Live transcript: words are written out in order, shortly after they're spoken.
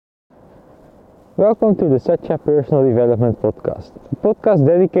Welcome to the Satya Personal Development Podcast, a podcast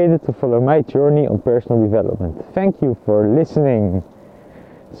dedicated to follow my journey on personal development. Thank you for listening.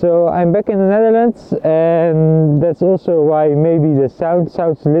 So I'm back in the Netherlands, and that's also why maybe the sound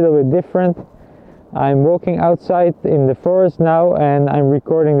sounds a little bit different. I'm walking outside in the forest now, and I'm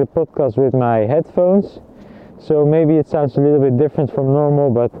recording the podcast with my headphones. So maybe it sounds a little bit different from normal,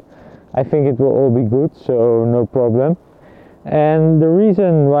 but I think it will all be good, so no problem. And the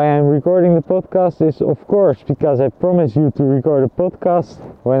reason why I'm recording the podcast is, of course, because I promised you to record a podcast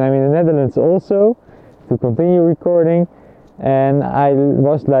when I'm in the Netherlands also, to continue recording. And I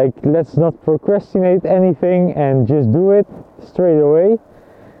was like, let's not procrastinate anything and just do it straight away,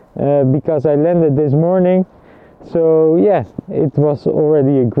 because I landed this morning. So yeah, it was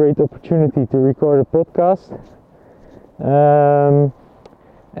already a great opportunity to record a podcast.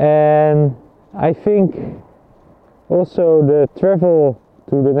 And I think also the travel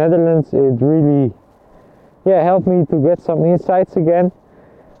to the Netherlands, it really helped me to get some insights again,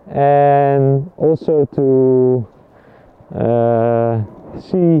 and also to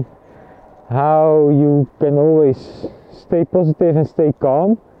see how you can always stay positive and stay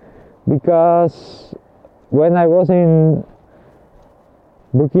calm. Because when I was in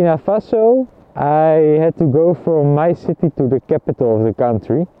Burkina Faso, I had to go from my city to the capital of the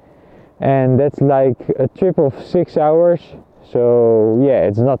country, and that's like a trip of 6 hours. So yeah,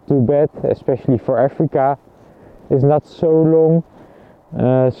 it's not too bad, especially for Africa. It's not so long.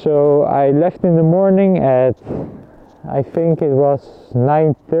 So I left in the morning at, I think it was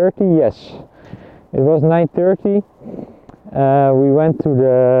 9:30. Yes, it was 9:30. We went to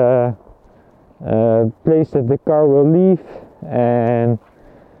the place that the car will leave, and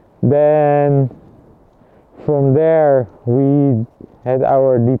then from there we had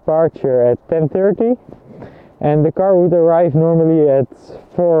our departure at 10:30, and the car would arrive normally at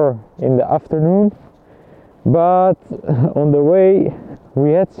 4 in the afternoon. But on the way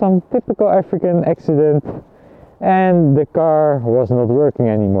we had some typical African accident, and the car was not working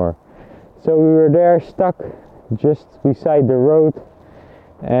anymore. So we were there stuck just beside the road,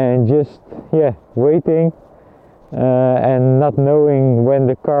 and just waiting, and not knowing when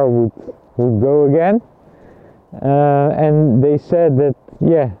the car would go again. And they said that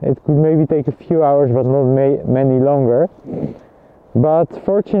it could maybe take a few hours, but not many longer. But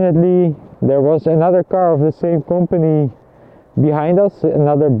fortunately there was another car of the same company behind us,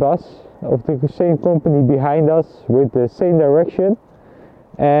 another bus of the same company behind us with the same direction,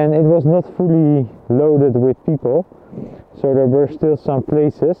 and it was not fully loaded with people, so there were still some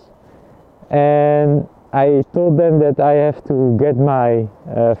places. And I told them that I have to get my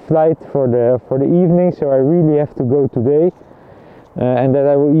flight for the evening, so I really have to go today, and that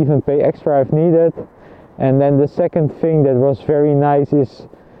I will even pay extra if needed. And then the second thing that was very nice is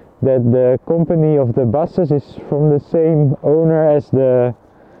that the company of the buses is from the same owner as the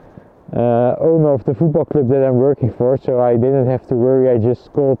owner of the football club that I'm working for, so I didn't have to worry. I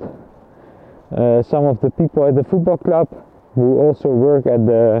just called some of the people at the football club who also work at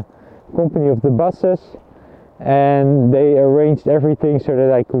the company of the buses, and they arranged everything so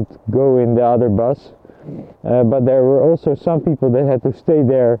that I could go in the other bus. But there were also some people that had to stay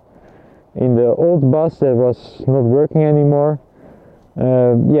there in the old bus that was not working anymore,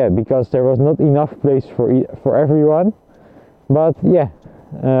 because there was not enough place for everyone. But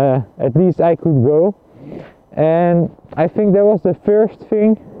at least I could go. And I think that was the first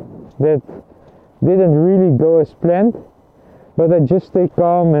thing that didn't really go as planned, but I just stayed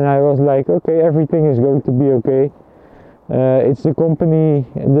calm, and I was like, okay, everything is going to be okay. It's the company,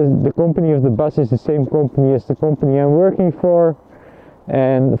 the company of the bus is the same company as the company I'm working for,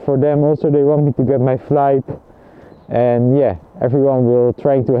 and for them also they want me to get my flight, and everyone will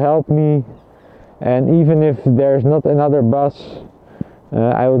try to help me. And even if there's not another bus,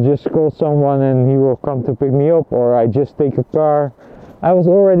 I will just call someone and he will come to pick me up, or I just take a car. I was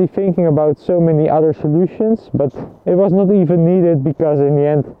already thinking about so many other solutions, but it was not even needed, because in the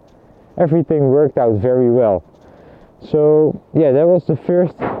end everything worked out very well. So that was the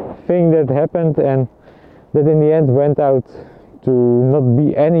first thing that happened, and that in the end went out to not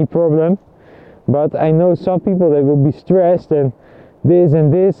be any problem. But I know some people that will be stressed and this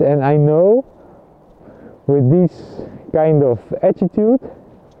and this, and I know with this kind of attitude,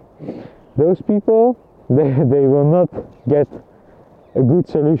 those people they will not get a good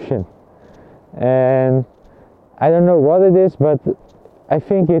solution. And I don't know what it is, but I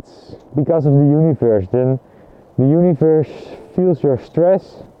think it's because of the universe. Then the universe feels your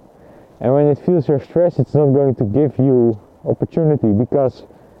stress, and when it feels your stress, it's not going to give you opportunity, because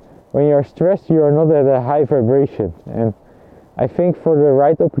when you are stressed you are not at a high vibration. And I think for the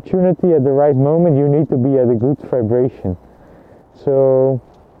right opportunity at the right moment you need to be at a good vibration. So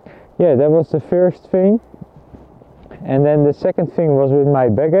yeah, that was the first thing. And then the second thing was with my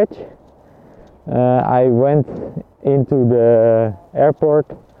baggage. I went into the airport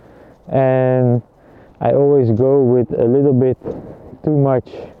and I always go with a little bit too much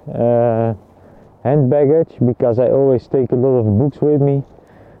hand baggage, because I always take a lot of books with me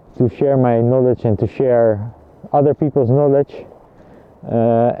to share my knowledge and to share other people's knowledge.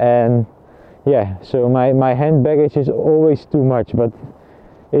 And yeah, so my hand baggage is always too much, but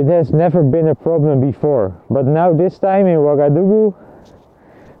it has never been a problem before. But now this time in Ouagadougou,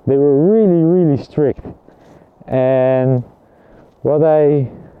 they were really strict. And what I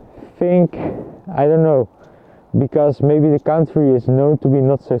think, I don't know, because maybe the country is known to be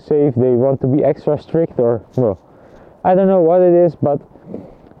not so safe, they want to be extra strict, or well, I don't know what it is, but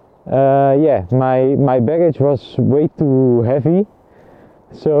yeah, my baggage was way too heavy,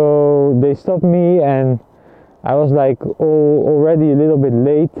 so they stopped me and I was like already a little bit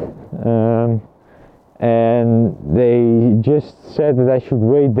late, and they just said that I should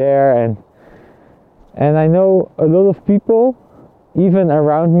wait there, and I know a lot of people, even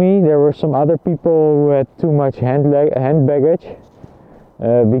around me, there were some other people who had too much hand baggage,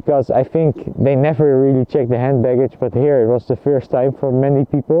 because I think they never really checked the hand baggage, but here it was the first time for many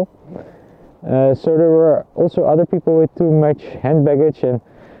people. So there were also other people with too much hand baggage, and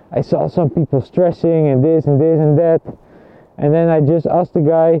I saw some people stressing and this and this and that, and then I just asked the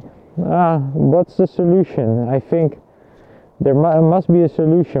guy, what's the solution? I think there must be a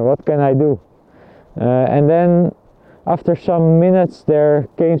solution, what can I do? And then after some minutes there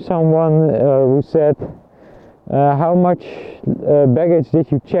came someone who said, how much baggage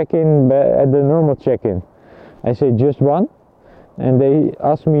did you check in at the normal check-in? I said, just one. And they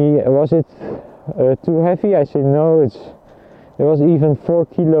asked me, was it too heavy? I said, no, it was even 4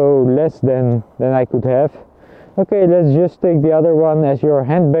 kilo less than I could have. Okay, let's just take the other one as your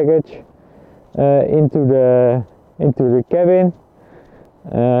hand baggage into the cabin,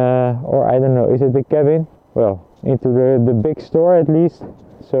 or I don't know, is it the cabin? Well, into the big store at least.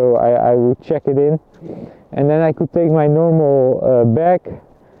 So I would check it in, and then I could take my normal bag,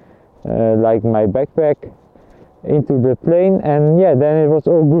 like my backpack, into the plane, and yeah, then it was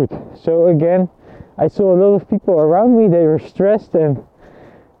all good. So again, I saw a lot of people around me, they were stressed, and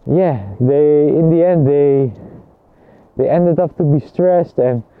yeah, in the end they ended up to be stressed,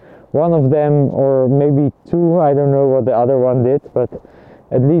 and one of them, or maybe two, I don't know what the other one did, but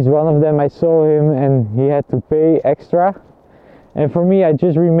at least one of them, I saw him and he had to pay extra. And for me, I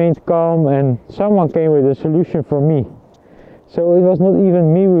just remained calm, and someone came with a solution for me. So it was not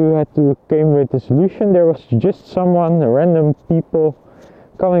even me who came with the solution, there was just someone, random people,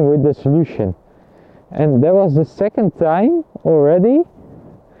 coming with the solution. And that was the second time already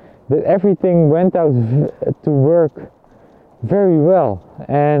that everything went out to work very well.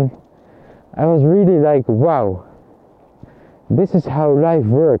 And I was really like, wow, this is how life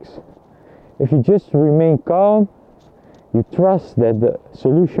works. If you just remain calm, you trust that the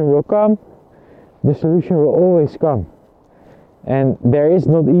solution will come, the solution will always come. And there is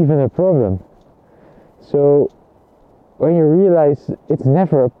not even a problem. So when you realize it's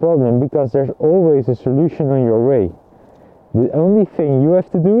never a problem, because there's always a solution on your way. The only thing you have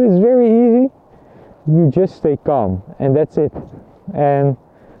to do is very easy. You just stay calm, and that's it. And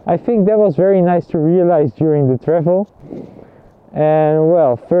I think that was very nice to realize during the travel. And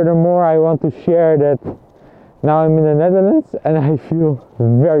well, furthermore, I want to share that now I'm in the Netherlands and I feel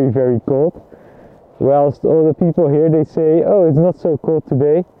very cold. Whilst all the people here, they say, oh, it's not so cold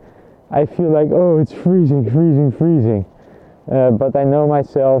today, I feel like, oh, it's freezing. But I know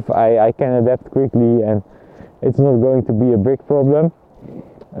myself, I can adapt quickly, and it's not going to be a big problem.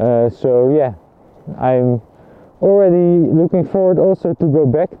 So yeah, I'm already looking forward also to go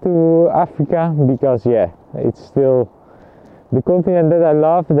back to Africa, because yeah, it's still the continent that I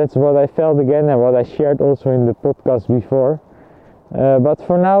love. That's what I felt again, and what I shared also in the podcast before. But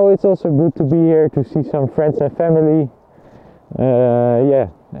for now, it's also good to be here to see some friends and family, yeah,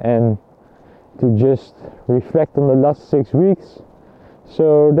 and to just reflect on the last 6 weeks.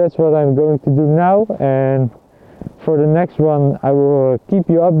 So that's what I'm going to do now, and for the next one I will keep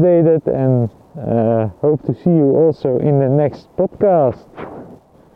you updated, and hope to see you also in the next podcast.